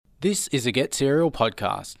This is a Get Serial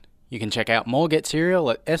podcast. You can check out more Get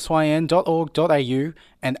Serial at syn.org.au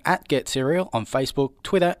and at Get Serial on Facebook,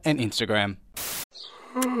 Twitter and Instagram.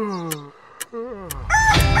 Let's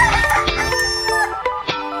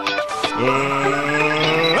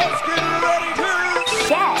get ready to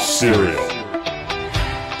get Serial.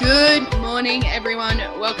 Good morning, everyone.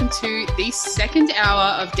 Welcome to the second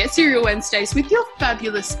hour of Get Serial Wednesdays with your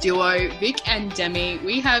fabulous duo, Vic and Demi.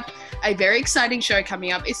 We have a very exciting show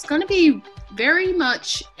coming up. It's going to be very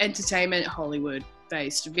much entertainment Hollywood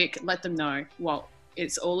based. Vic, let them know what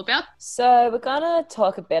it's all about. So we're going to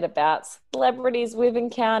talk a bit about celebrities we've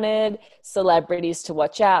encountered, celebrities to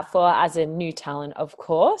watch out for as a new talent, of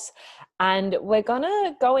course. And we're going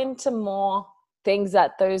to go into more things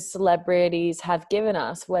that those celebrities have given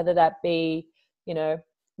us, whether that be,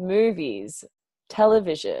 movies,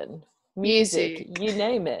 television, music, you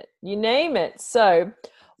name it. So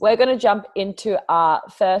we're going to jump into our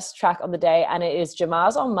first track on the day, and it is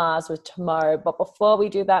Jamar's on Mars with Tomorrow. But before we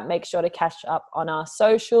do that, make sure to catch up on our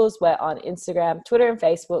socials. We're on Instagram, Twitter, and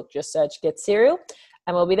Facebook. Just search Get Serial,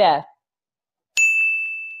 and we'll be there.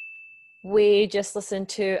 We just listened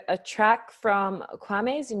to a track from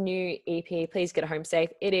Kwame's new EP, Please Get Home Safe.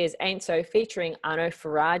 It is Ain't So featuring Arno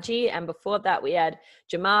Faraji. And before that, we had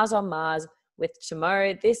Jamar's on Mars with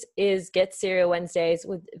Tomorrow. This is Get Serial Wednesdays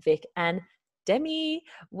with Vic and Demi.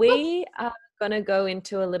 We are going to go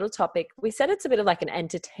into a little topic. We said it's a bit of like an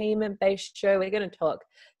entertainment-based show. We're going to talk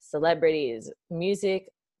celebrities, music,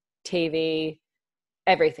 TV,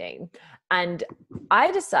 everything. And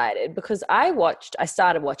I decided, because I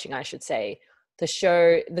started watching, the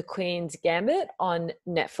show The Queen's Gambit on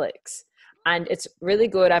Netflix. And it's really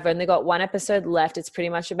good. I've only got one episode left. It's pretty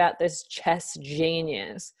much about this chess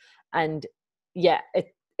genius. And yeah,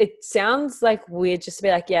 it sounds like weird just to be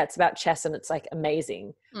like, yeah, it's about chess and it's like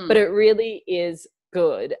amazing. But it really is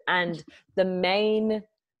good. And the main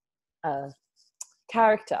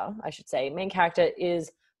character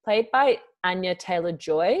is played by Anya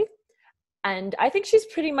Taylor-Joy. And I think she's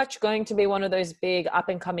pretty much going to be one of those big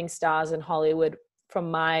up-and-coming stars in Hollywood from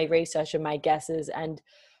my research and my guesses. And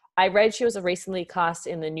I read she was recently cast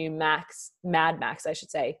in the new Mad Max, I should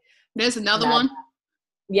say. There's another one.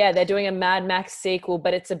 Yeah, they're doing a Mad Max sequel,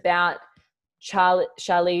 but it's about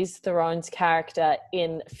Charlize Theron's character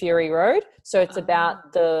in Fury Road. So it's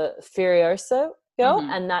about the Furiosa girl,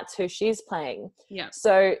 and that's who she's playing. Yeah.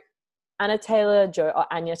 So Anya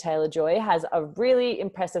Taylor-Joy has a really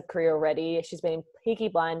impressive career already. She's been in Peaky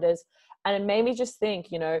Blinders, and it made me just think,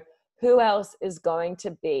 who else is going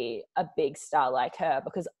to be a big star like her?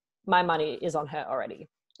 Because my money is on her already.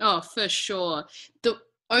 Oh, for sure.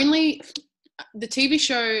 The TV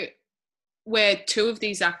show where two of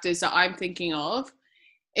these actors that I'm thinking of,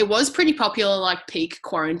 it was pretty popular, like peak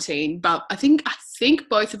quarantine, but I think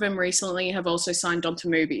both of them recently have also signed on to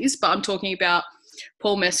movies. But I'm talking about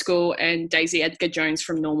Paul Mescal and Daisy Edgar-Jones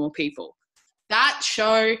from Normal People. That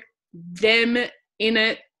show, them in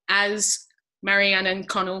it as Marianne and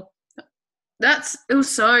Connell, it was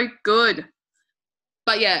so good.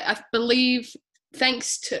 But yeah, I believe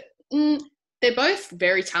thanks to they're both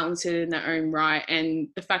very talented in their own right, and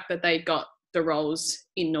the fact that they got the roles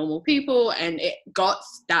in Normal People and it got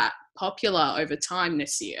that popular over time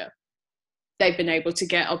this year, they've been able to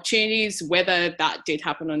get opportunities, whether that did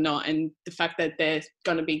happen or not. And the fact that they're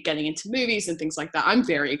going to be getting into movies and things like that, I'm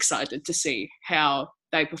very excited to see how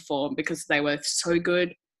they perform because they were so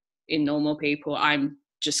good in Normal People. I'm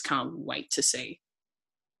just can't wait to see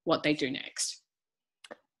what they do next.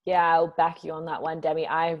 Yeah, I'll back you on that one, Demi.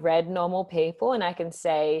 I read Normal People and I can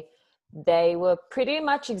say they were pretty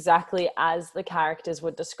much exactly as the characters were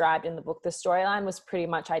described in the book. The storyline was pretty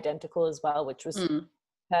much identical as well, which was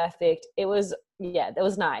perfect. It was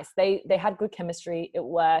nice. They had good chemistry. It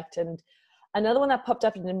worked. And another one that popped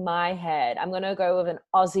up in my head, I'm going to go with an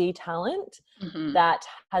Aussie talent that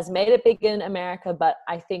has made it big in America, but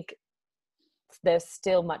I think there's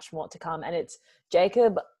still much more to come. And it's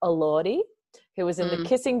Jacob Elordi, who was in The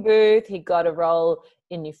Kissing Booth. He got a role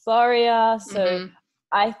in Euphoria. So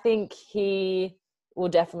I think he will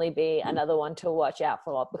definitely be another one to watch out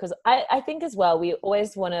for, because I think as well, we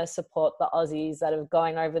always want to support the Aussies that are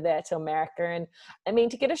going over there to America. And I mean,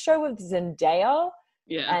 to get a show with Zendaya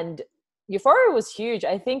and Euphoria was huge.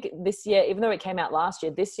 I think this year, even though it came out last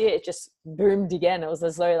year, this year it just boomed again. It was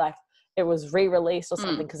as though like it was re-released or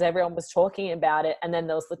something because everyone was talking about it. And then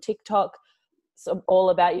there was the TikTok all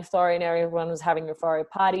about Euphoria and everyone was having Euphoria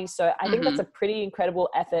parties. So I think that's a pretty incredible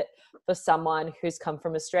effort for someone who's come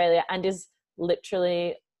from Australia and is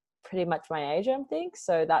literally pretty much my age, I think.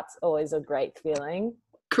 So that's always a great feeling.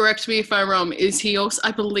 Correct me if I'm wrong. Is he also,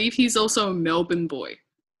 I believe he's also a Melbourne boy.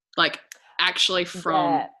 like actually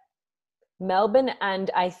from. Yeah. Melbourne, and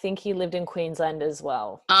I think he lived in Queensland as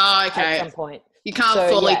well Oh, at okay. some point. You can't So,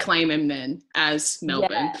 fully yeah. claim him then as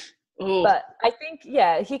Melbourne. Yeah. Ooh. But I think,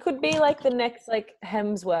 yeah, he could be like the next like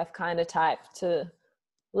Hemsworth kind of type to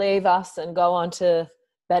leave us and go on to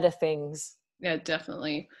better things. Yeah,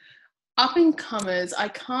 definitely. Up and comers, I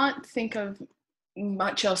can't think of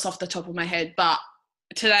much else off the top of my head, but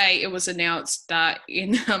today it was announced that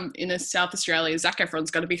in South Australia, Zac Efron's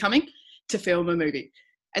going to be coming to film a movie,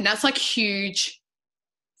 and that's like huge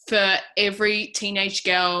for every teenage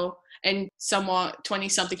girl and somewhat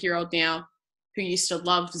 20-something-year-old now who used to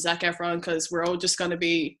love Zac Efron, because we're all just going to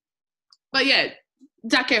be. But yeah,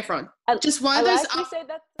 Zac Efron, just one of those. Like you say,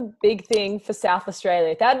 that's a big thing for South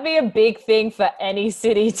Australia. That'd be a big thing for any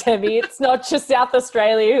city, Demi. It's not just South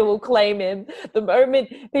Australia who will claim him. The moment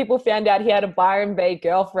people found out he had a Byron Bay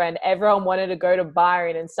girlfriend, everyone wanted to go to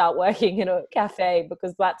Byron and start working in a cafe,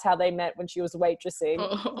 because that's how they met when she was waitressing.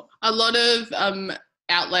 A lot of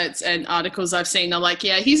outlets and articles I've seen are like,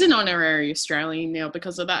 yeah, he's an honorary Australian now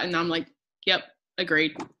because of that. And I'm like, yep,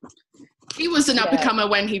 agreed. He was an up-and-comer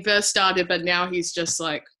when he first started, but now he's just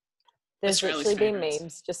like, there's Australia's literally favourites. been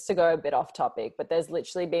memes, just to go a bit off topic, but there's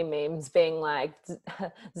literally been memes being like,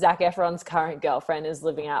 Zac Efron's current girlfriend is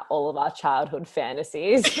living out all of our childhood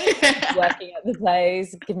fantasies, working at the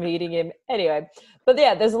place, meeting him. Anyway, but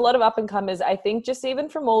yeah, there's a lot of up-and-comers. I think just even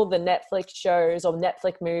from all the Netflix shows or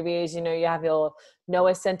Netflix movies, you know, you have your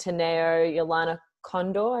Noah Centineo, Yolanda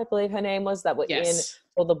Condor, I believe her name was, that were in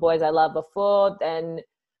All the Boys I Loved Before. Then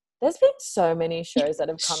there's been so many shows that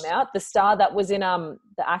have come out. The star that was in the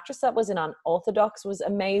actress that was in Unorthodox was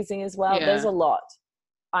amazing as well. Yeah. There's a lot.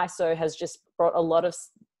 ISO has just brought a lot of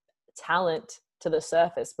talent to the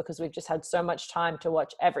surface because we've just had so much time to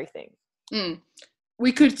watch everything.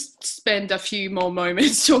 We could spend a few more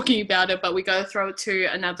moments talking about it, but we go throw it to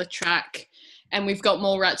another track, and we've got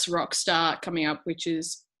Mallrats Rockstar coming up, which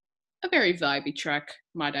is a very vibey track,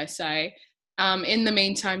 might I say. In the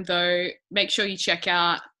meantime, though, make sure you check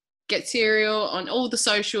out Get Serial on all the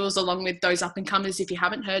socials, along with those up-and-comers. If you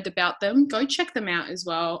haven't heard about them, go check them out as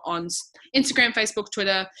well on Instagram, Facebook,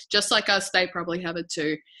 Twitter. Just like us, they probably have it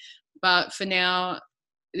too. But for now,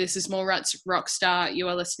 this is Mallrats Rockstar. You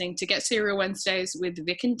are listening to Get Serial Wednesdays with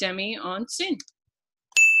Vic and Demi on SYN.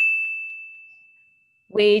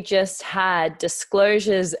 We just had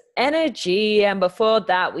Disclosure's Energy, and before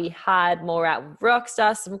that we had more at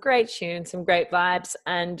Rockstar. Some great tunes, some great vibes.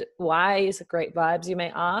 And why is it great vibes, you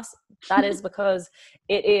may ask? That is because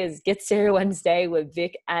it is Get Serial Wednesday with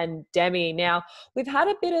Vic and Demi. Now, we've had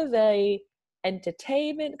a bit of a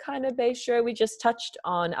entertainment kind of based show. We just touched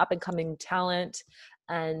on up-and-coming talent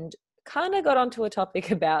and kind of got onto a topic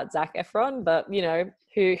about Zac Efron, but, you know,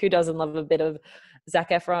 who doesn't love a bit of Zac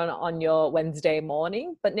Efron on your Wednesday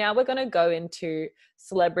morning? But now we're going to go into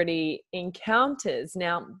celebrity encounters.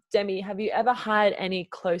 Now, Demi, have you ever had any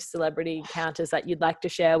close celebrity encounters that you'd like to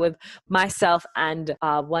share with myself and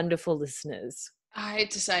our wonderful listeners? I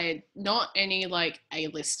hate to say it, not any like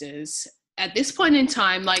A-listers. At this point in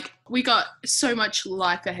time, like, we got so much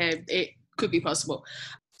life ahead, it could be possible.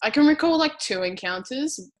 I can recall like 2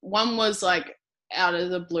 encounters. One was like out of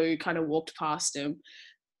the blue, kind of walked past him.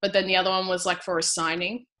 But then the other one was like for a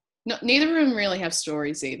signing. No, neither of them really have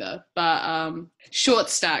stories either. But Short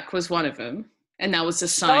Stack was one of them, and that was a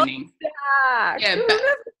signing. Short Stack. Yeah,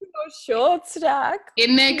 Short Stack.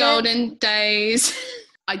 In their golden days,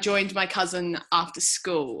 I joined my cousin after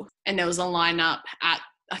school, and there was a lineup at,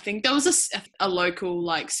 I think there was a local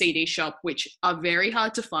like CD shop, which are very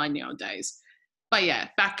hard to find nowadays. But yeah,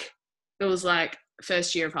 back it was like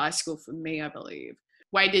first year of high school for me, I believe.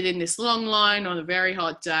 Waited in this long line on a very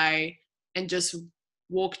hot day and just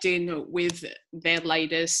walked in with their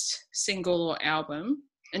latest single or album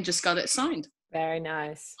and just got it signed. Very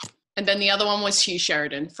nice. And then the other one was Hugh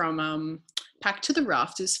Sheridan from Pack to the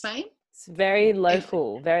Rafters fame. It's very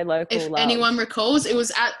local, very local. If anyone recalls, it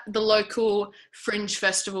was at the local Fringe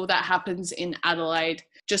Festival that happens in Adelaide.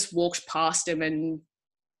 Just walked past him, and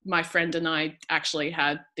my friend and I actually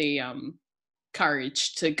had the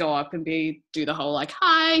courage to go up and do the whole like,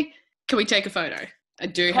 hi, can we take a photo? I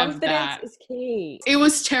do have that. Confidence is key. It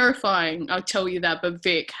was terrifying, I'll tell you that. But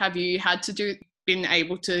Vic, have you been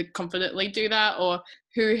able to confidently do that, or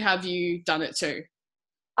who have you done it to?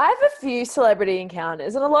 I have a few celebrity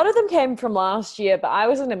encounters, and a lot of them came from last year, but I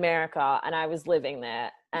was in America and I was living there,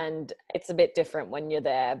 and it's a bit different when you're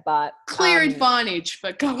there. But Clear advantage,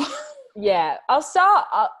 but go on. Yeah, I'll start.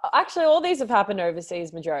 Actually, all these have happened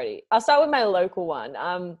overseas, majority. I'll start with my local one.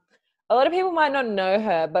 A lot of people might not know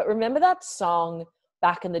her, but remember that song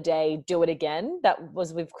back in the day, Do It Again, that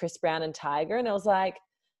was with Chris Brown and Tiger? And it was like,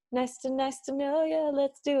 Nice to know you.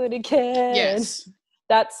 Let's do it again. Yes.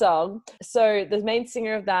 That song. So the main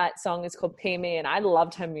singer of that song is called Pee and I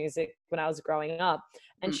loved her music when I was growing up.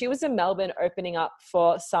 And she was in Melbourne opening up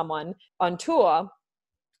for someone on tour.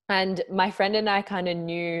 And my friend and I kind of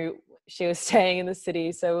knew she was staying in the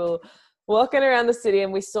city. So we were walking around the city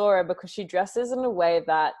and we saw her because she dresses in a way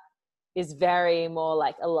that is very more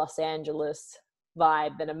like a Los Angeles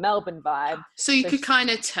vibe than a Melbourne vibe. So you could kind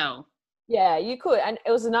of tell. Yeah, you could. And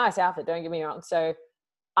it was a nice outfit, don't get me wrong. So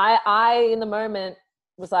I in the moment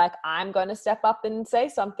was like, I'm going to step up and say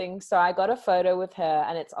something. So I got a photo with her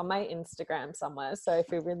and it's on my Instagram somewhere. So if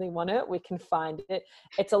we really want it, we can find it.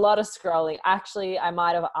 It's a lot of scrolling. Actually, I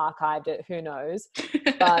might have archived it. Who knows?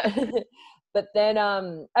 But but then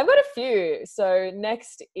I've got a few. So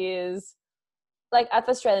next is like at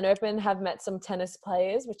the Australian Open, have met some tennis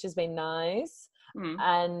players, which has been nice.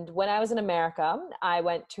 And when I was in America, I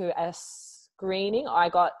went to a screening. I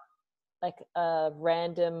got like a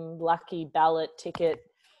random lucky ballot ticket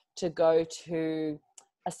to go to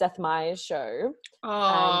a Seth Meyers show.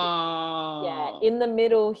 Oh. And yeah, in the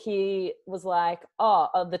middle, he was like,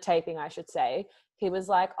 of the taping, I should say. He was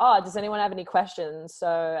like, does anyone have any questions?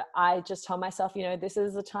 So I just told myself, this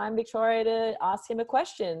is the time, Victoria, to ask him a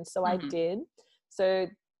question. So I did. So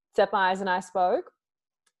Seth Meyers and I spoke.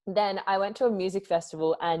 Then I went to a music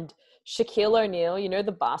festival and Shaquille O'Neal,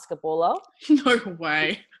 the basketballer. No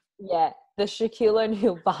way. Yeah, the Shaquille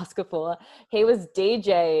O'Neal basketballer. He was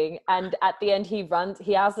DJing, and at the end he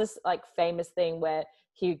has this like famous thing where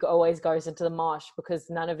he always goes into the mosh because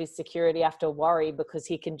none of his security have to worry because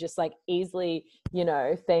he can just like easily,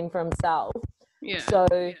 thing for himself. Yeah.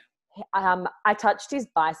 So I touched his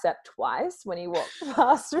bicep twice when he walked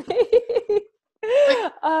past me.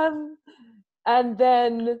 And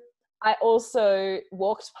then I also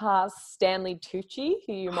walked past Stanley Tucci,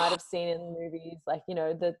 who you might have seen in movies like,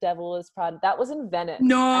 The Devil is Prada. That was in Venice.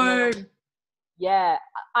 No. Yeah.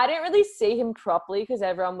 I didn't really see him properly because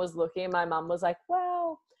everyone was looking. My mum was like,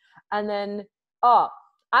 wow. And then, I've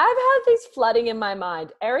had this flooding in my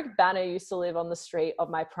mind. Eric Banner used to live on the street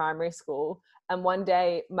of my primary school. And one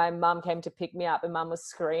day my mum came to pick me up and mum was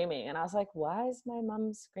screaming. And I was like, why is my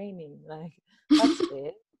mum screaming? Like, that's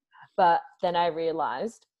weird. But then I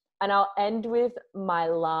realized, and I'll end with my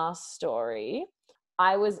last story.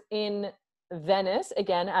 I was in Venice,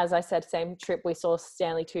 again, as I said, same trip, we saw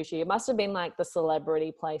Stanley Tucci. It must have been like the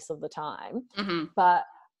celebrity place of the time. But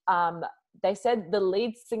they said the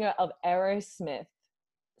lead singer of Aerosmith,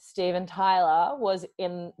 Steven Tyler, was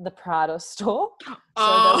in the Prada store. So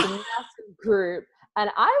there was a massive group. And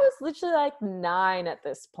I was literally like 9 at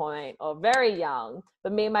this point, or very young.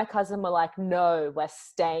 But me and my cousin were like, no, we're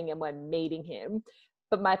staying and we're meeting him.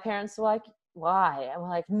 But my parents were like, why? And we're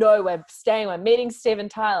like, no, we're staying. We're meeting Steven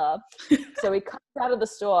Tyler. So we come out of the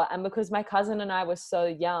store. And because my cousin and I were so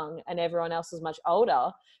young and everyone else was much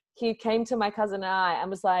older, he came to my cousin and I and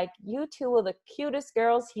was like, you two are the cutest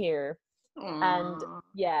girls here. Aww. And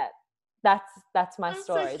yeah, that's my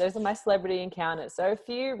story. Those are my celebrity encounters. So a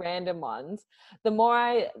few random ones. The more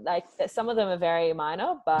I like, some of them are very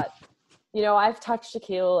minor, but I've touched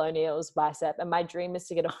Shaquille O'Neal's bicep, and my dream is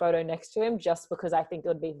to get a photo next to him, just because I think it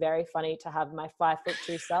would be very funny to have my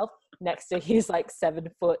 5'2" self next to his like 7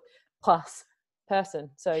 foot plus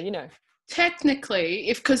person. So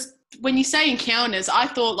technically, because when you say encounters, I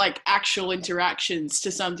thought like actual interactions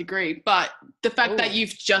to some degree, but the fact that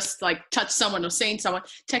you've just like touched someone or seen someone,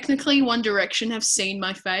 technically One Direction have seen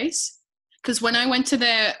my face. Because when I went to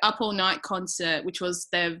their Up All Night concert, which was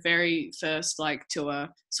their very first like tour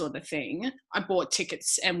sort of thing, I bought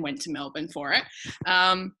tickets and went to Melbourne for it.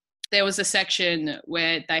 There was a section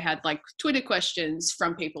where they had like Twitter questions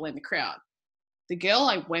from people in the crowd. The girl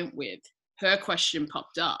I went with, her question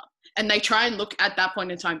popped up. And they try and look at that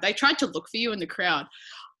point in time. They tried to look for you in the crowd.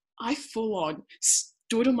 I full on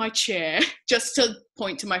stood on my chair just to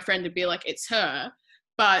point to my friend and be like, it's her.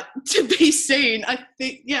 But to be seen, I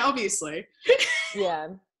think, yeah, obviously. Yeah.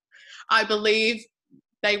 I believe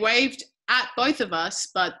they waved at both of us,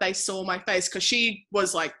 but they saw my face because she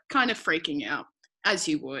was like kind of freaking out, as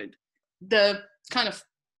you would. The kind of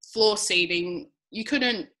floor seating, you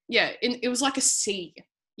couldn't, it was like a sea.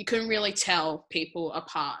 You couldn't really tell people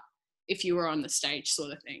apart if you were on the stage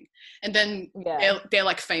sort of thing. And then they're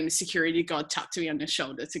like famous security guard tucked me on the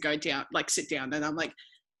shoulder to go down, like sit down. And I'm like,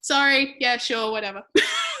 sorry, yeah, sure, whatever.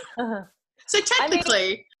 So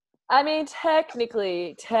technically... I mean,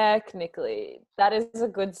 technically, that is a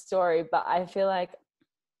good story, but I feel like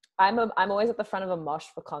I'm always at the front of a mosh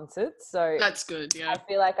for concerts. So that's good, yeah. I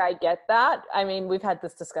feel like I get that. I mean, we've had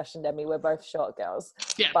this discussion, Demi. We're both short girls.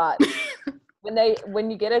 Yeah. But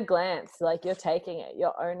when you get a glance, like you're taking it,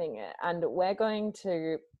 you're owning it. And we're going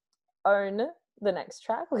to own the next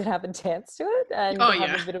track. We're gonna have a dance to it and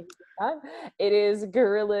have a bit of a good time. It is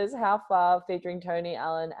Gorillas How Far featuring Tony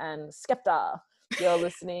Allen and Skepta. You're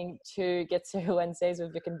listening to Get Serial Wednesdays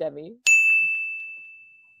with Vic and Demi.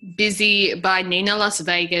 Busy by Nina Las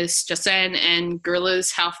Vegas, Jasen and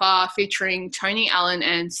Gorillas How Far featuring Tony Allen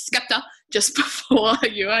and Skepta just before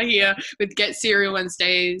you are here with Get Serial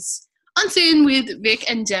Wednesdays Unseen with Vic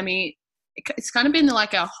and Demi. It's kind of been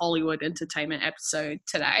like a Hollywood entertainment episode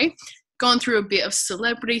today. Gone through a bit of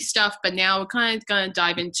celebrity stuff, but now we're kind of going to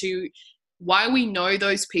dive into why we know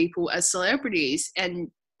those people as celebrities.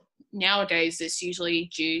 And nowadays it's usually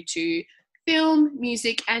due to film,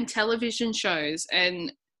 music and television shows.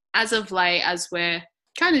 And as of late, as we're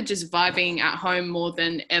kind of just vibing at home more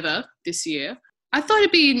than ever this year, I thought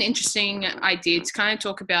it'd be an interesting idea to kind of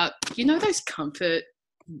talk about, you know, those comfort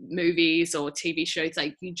movies or TV shows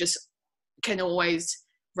like you just can always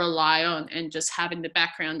rely on and just have in the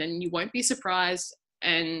background, and you won't be surprised,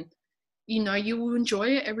 and you know you will enjoy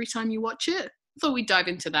it every time you watch it. I thought we'd dive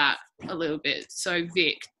into that a little bit. So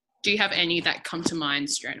Vic, do you have any that come to mind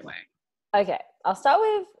straight away? Okay, I'll start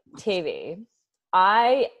with TV.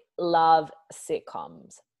 I love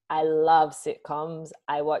sitcoms. I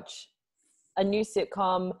watch a new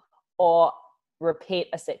sitcom or repeat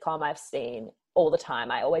a sitcom I've seen all the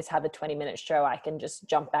time. I always have a 20-minute show I can just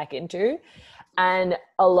jump back into. And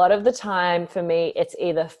a lot of the time for me, it's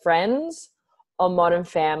either Friends or Modern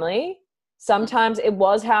Family. Sometimes it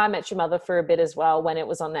was How I Met Your Mother for a bit as well when it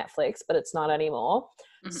was on Netflix, but it's not anymore.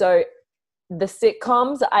 Mm-hmm. So the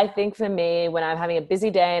sitcoms, I think for me, when I'm having a busy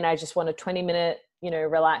day and I just want a 20-minute,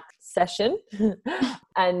 relaxed session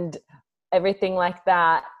and everything like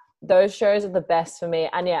that, those shows are the best for me.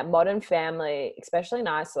 And yeah, Modern Family, especially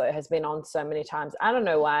Nice Though, has been on so many times. I don't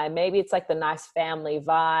know why. Maybe it's like the nice family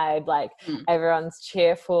vibe, like everyone's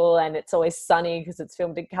cheerful and it's always sunny because it's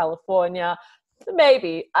filmed in California.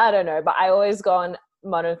 Maybe, I don't know. But I always go on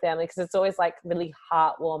Modern Family because it's always like really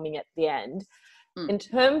heartwarming at the end. In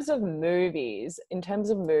terms of movies,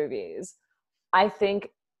 I think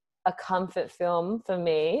a comfort film for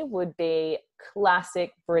me would be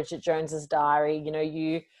classic Bridget Jones's Diary.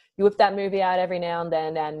 You whip that movie out every now and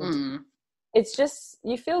then, and it's just,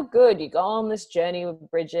 you feel good. You go on this journey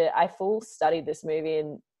with Bridget. I full studied this movie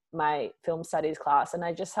in my film studies class, and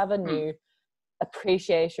I just have a new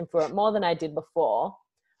appreciation for it, more than I did before.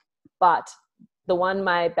 But the one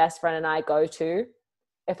my best friend and I go to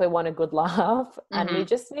if we want a good laugh and we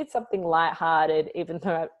just need something lighthearted, even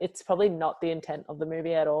though it's probably not the intent of the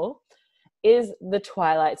movie at all, is the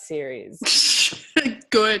Twilight series.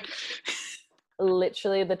 Good.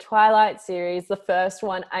 Literally the Twilight series, the first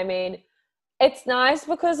one. I mean, it's nice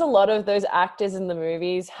because a lot of those actors in the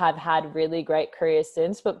movies have had really great careers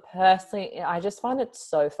since, but personally, I just find it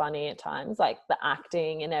so funny at times, like the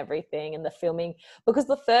acting and everything and the filming, because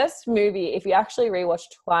the first movie, if you actually rewatch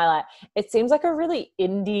Twilight, it seems like a really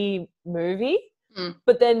indie movie,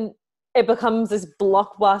 but then it becomes this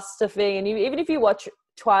blockbuster thing. And even if you watch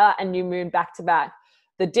Twilight and New Moon back to back,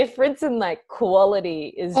 the difference in like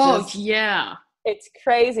quality is it's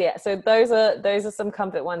crazy. So those are some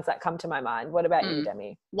comfort ones that come to my mind. What about you,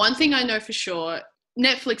 Demi? One thing I know for sure,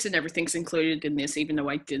 Netflix and everything's included in this, even though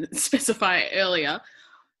I didn't specify it earlier.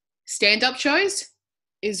 Stand-up shows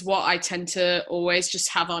is what I tend to always just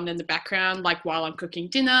have on in the background, like while I'm cooking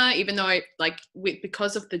dinner, even though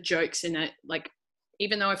because of the jokes in it, like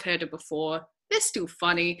even though I've heard it before, they're still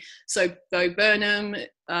funny. So Bo Burnham,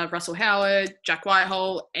 Russell Howard, Jack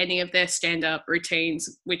Whitehall, any of their stand-up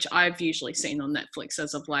routines, which I've usually seen on Netflix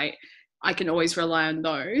as of late, I can always rely on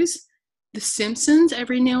those. The Simpsons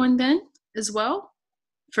every now and then as well,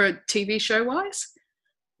 for TV show-wise.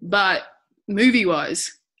 But movie-wise,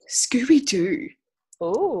 Scooby-Doo.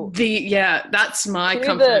 Ooh. That's my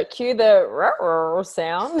comfort. Cue the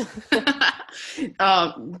sound.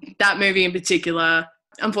 That movie in particular.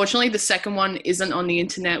 Unfortunately, the second one isn't on the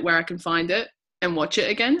internet where I can find it and watch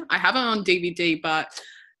it again. I have it on DVD, but a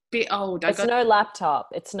bit old. It's no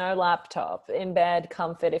laptop. In bed,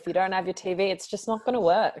 comfort. If you don't have your TV, it's just not going to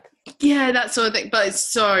work. Yeah, that sort of thing. But it's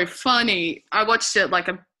so funny. I watched it like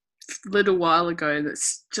a little while ago.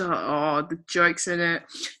 The jokes in it.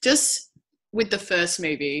 Just with the first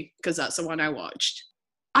movie, because that's the one I watched.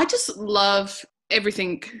 I just love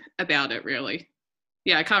everything about it, really.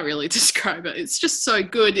 Yeah, I can't really describe it. It's just so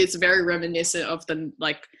good. It's very reminiscent of the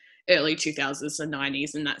early 2000s and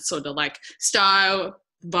 90s and that sort of style,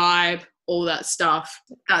 vibe, all that stuff.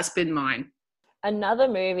 That's been mine. another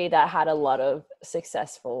movie that had a lot of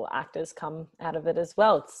successful actors come out of it as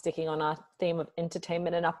well. It's sticking on our theme of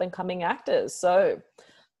entertainment and up and coming actors. So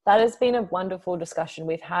that has been a wonderful discussion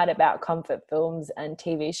we've had about comfort films and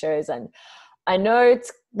TV shows. And I know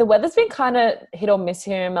the weather's been kind of hit or miss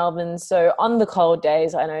here in Melbourne. So on the cold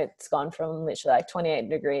days, I know it's gone from literally like 28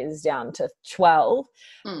 degrees down to 12.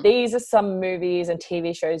 These are some movies and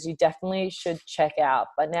TV shows you definitely should check out.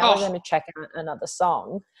 But now we're going to check out another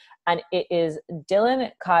song. And it is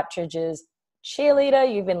Dylan Cartridge's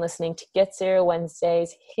Cheerleader. You've been listening to Get Serial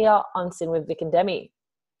Wednesdays here on Sin with Vic and Demi.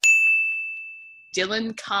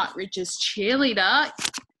 Dylan Cartridge's Cheerleader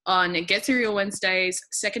on Get Serial Wednesdays,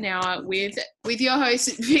 second hour with your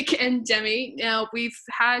hosts Vic and Demi. Now, we've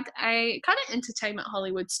had a kind of entertainment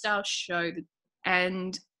Hollywood style show,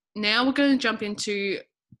 and now we're going to jump into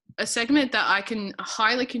a segment that I can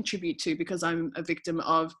highly contribute to because I'm a victim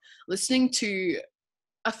of listening to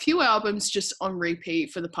a few albums just on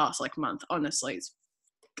repeat for the past like month. Honestly, it's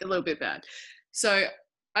a little bit bad. So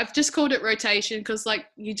I've just called it rotation because like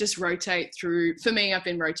you just rotate through. For me, I've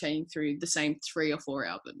been rotating through the same 3 or 4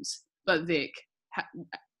 albums. But Vic,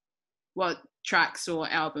 what tracks or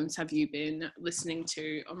albums have you been listening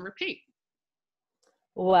to on repeat?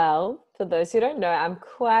 Well, for those who don't know, I'm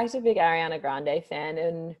quite a big Ariana Grande fan,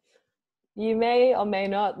 and you may or may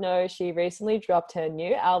not know she recently dropped her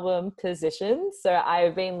new album, Position. So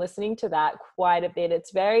I've been listening to that quite a bit.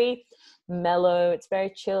 It's very mellow, it's very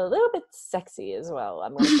chill, a little bit sexy as well.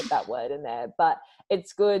 I'm going to put that word in there, but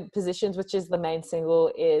it's good. Positions, which is the main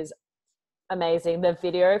single, is amazing. The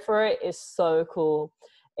video for it is so cool.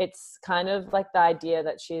 It's kind of like the idea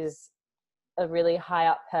that she's a really high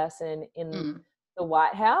up person in the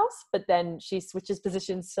White House, but then she switches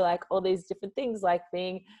positions to like all these different things, like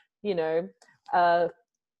being, you know,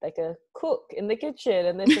 like a cook in the kitchen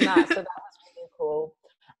and this and that. So that was really cool.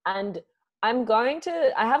 And I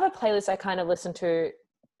have a playlist I kind of listen to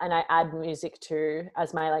and I add music to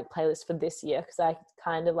as my like playlist for this year, because I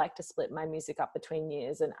kind of like to split my music up between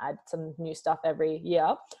years and add some new stuff every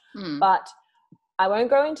year. But I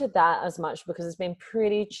won't go into that as much because it's been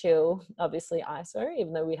pretty chill, obviously ISO,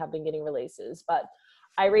 even though we have been getting releases. But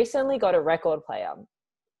I recently got a record player.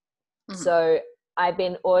 So I've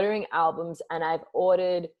been ordering albums, and I've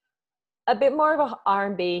ordered a bit more of a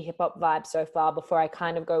R&B hip hop vibe so far before I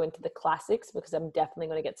kind of go into the classics, because I'm definitely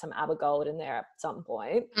going to get some ABBA Gold in there at some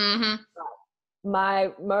point.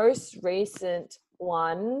 My most recent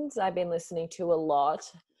ones I've been listening to a lot.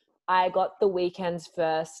 I got The Weeknd's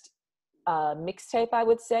first mixtape, I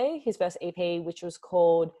would say, his first EP, which was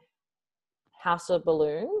called House of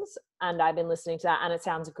Balloons, and I've been listening to that, and it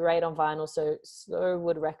sounds great on vinyl, so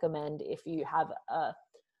would recommend if you have a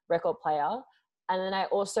record player. And then I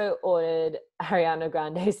also ordered Ariana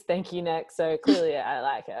Grande's Thank You Next, so clearly I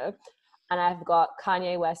like her. And I've got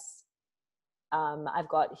Kanye West, I've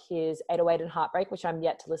got his 808 and Heartbreak, which I'm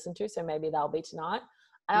yet to listen to, so maybe that'll be tonight.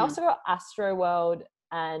 And I also got Astro World,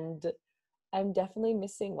 and I'm definitely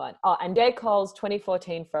missing one. Oh, and J. Cole's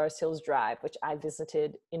 2014 Forest Hills Drive, which I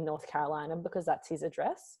visited in North Carolina because that's his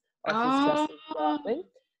address, or his address he grew up in.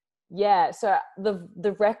 Yeah, so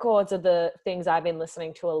the records are the things I've been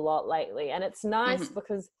listening to a lot lately. And it's nice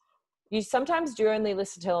because you sometimes do only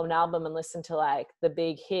listen to an album and listen to like the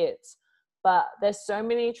big hits. But there's so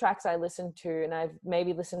many tracks I listen to, and I've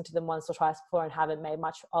maybe listened to them once or twice before and haven't made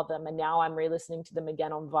much of them. And now I'm re-listening to them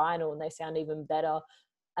again on vinyl, and they sound even better.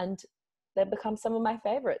 And they've become some of my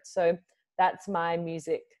favorites. So that's my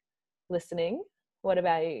music listening. What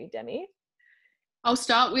about you, Demi? I'll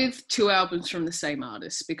start with 2 albums from the same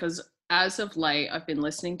artist, because as of late, I've been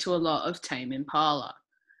listening to a lot of Tame Impala.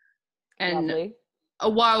 And Lovely. A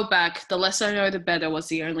while back, The Less I Know, The Better was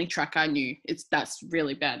the only track I knew. That's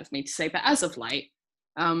really bad of me to say, but as of late,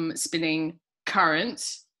 spinning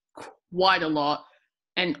Currents quite a lot,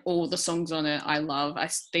 and all the songs on it I love. I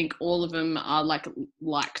think all of them are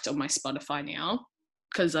liked on my Spotify now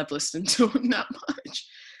because I've listened to them that much.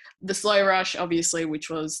 The Slow Rush, obviously,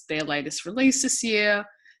 which was their latest release this year.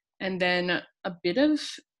 And then a bit of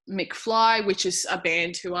McFly, which is a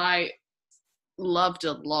band who I loved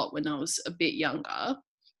a lot when I was a bit younger.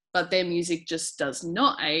 But their music just does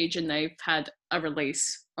not age, and they've had a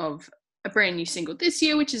release of a brand new single this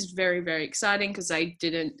year, which is very, very exciting because they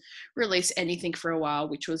didn't release anything for a while,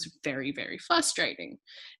 which was very, very frustrating.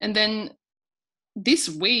 And then this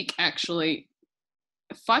week, actually,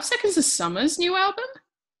 5 Seconds of Summer's new album.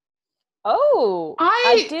 Oh,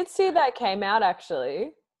 I did see that came out,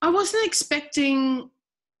 actually. I wasn't expecting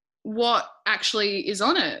what actually is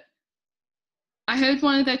on it. I heard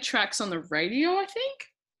one of their tracks on the radio, I think.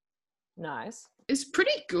 Nice. It's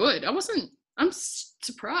pretty good. I'm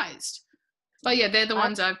surprised. But yeah, they're the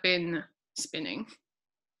ones I've been spinning.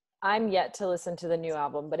 I'm yet to listen to the new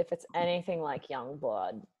album, but if it's anything like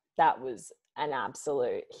Youngblood, that was an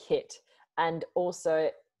absolute hit. And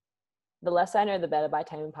also, The Less I Know, The Better by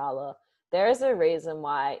Tame Impala. There is a reason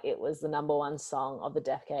why it was the number one song of the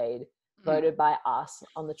decade, voted by us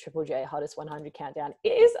on the Triple J Hottest 100 Countdown. It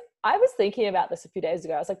is. I was thinking about this a few days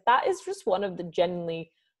ago. I was like, that is just one of the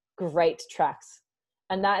genuinely great tracks.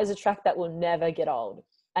 And that is a track that will never get old.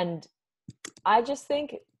 And I just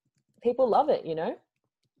think people love it, you know?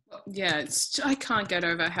 Yeah, I can't get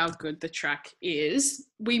over how good the track is.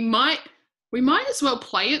 We might as well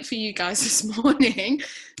play it for you guys this morning.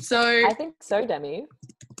 So I think so, Demi.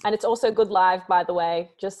 And it's also good live, by the way.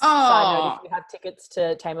 Just side note, if you have tickets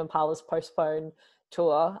to Tame Impala's postponed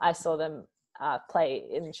tour, I saw them play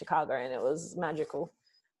in Chicago and it was magical.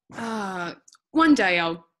 One day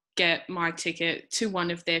I'll get my ticket to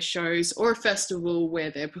one of their shows or a festival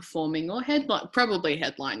where they're performing or probably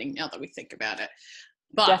headlining now that we think about it.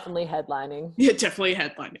 But definitely headlining. Yeah, definitely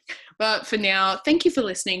headlining. But for now, thank you for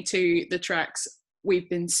listening to the tracks we've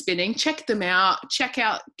been spinning. Check them out. Check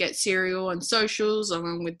out Get Serial on socials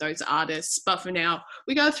along with those artists. But for now,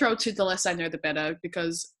 we got to throw to The Less I Know, The Better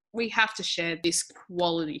because we have to share this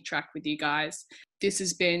quality track with you guys. This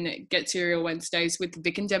has been Get Serial Wednesdays with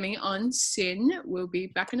Vic and Demi on Sin. We'll be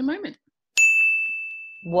back in a moment.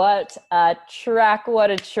 What a track,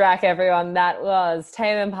 everyone. That was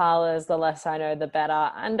Tame Impala's The Less I Know, The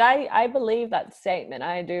Better. And I believe that statement.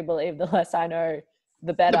 I do believe the less I know,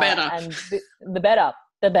 the better. And the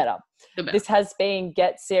better. This has been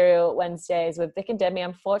Get Serial Wednesdays with Vic and Demi.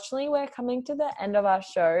 Unfortunately, we're coming to the end of our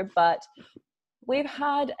show, but we've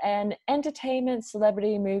had an entertainment,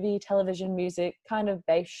 celebrity, movie, television, music kind of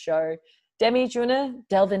based show. Demi, do you want to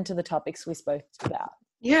delve into the topics we spoke about?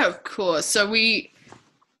 Yeah, of course. So we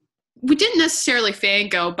didn't necessarily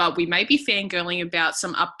fangirl, but we may be fangirling about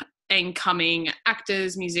some up-and-coming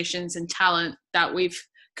actors, musicians, and talent that we've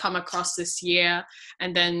come across this year.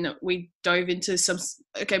 And then we dove into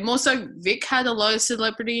more so Vic had a lot of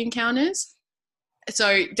celebrity encounters.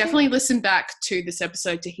 So definitely listen back to this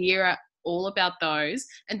episode to hear all about those.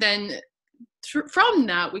 And then from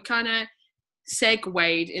that, we kind of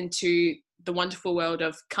segued into the wonderful world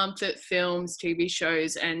of comfort films, TV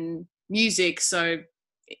shows, and music. So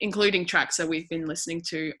including tracks that we've been listening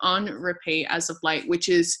to on repeat as of late, which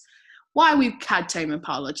is why we've had Tame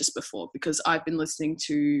Impala just before, because I've been listening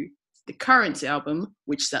to the current album,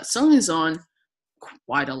 which that song is on,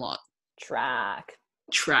 quite a lot. Track.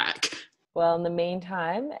 Well, in the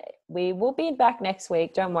meantime, we will be back next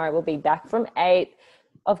week. Don't worry, we'll be back from 8,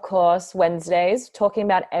 of course, Wednesdays, talking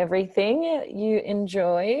about everything you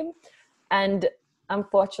enjoy. And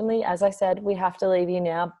unfortunately, as I said, we have to leave you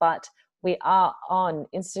now, but we are on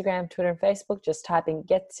Instagram, Twitter, and Facebook. Just type in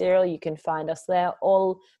Get Serial. You can find us there.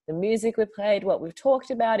 All the music we played, what we've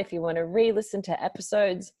talked about. If you want to re-listen to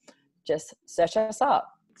episodes, just search us up.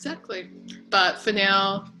 Exactly. But for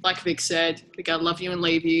now, like Vic said, we gotta love you and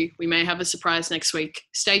leave you. We may have a surprise next week.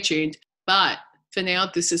 Stay tuned. But for now,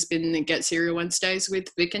 this has been the Get Serial Wednesdays with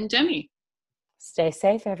Vic and Demi. Stay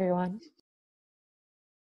safe, everyone.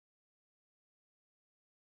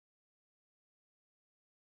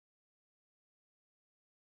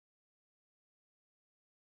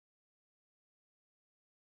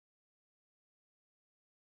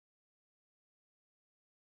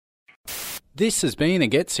 This has been a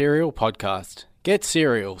Get Serial podcast. Get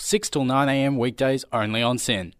Serial, 6 till 9 a.m. weekdays only on SYN.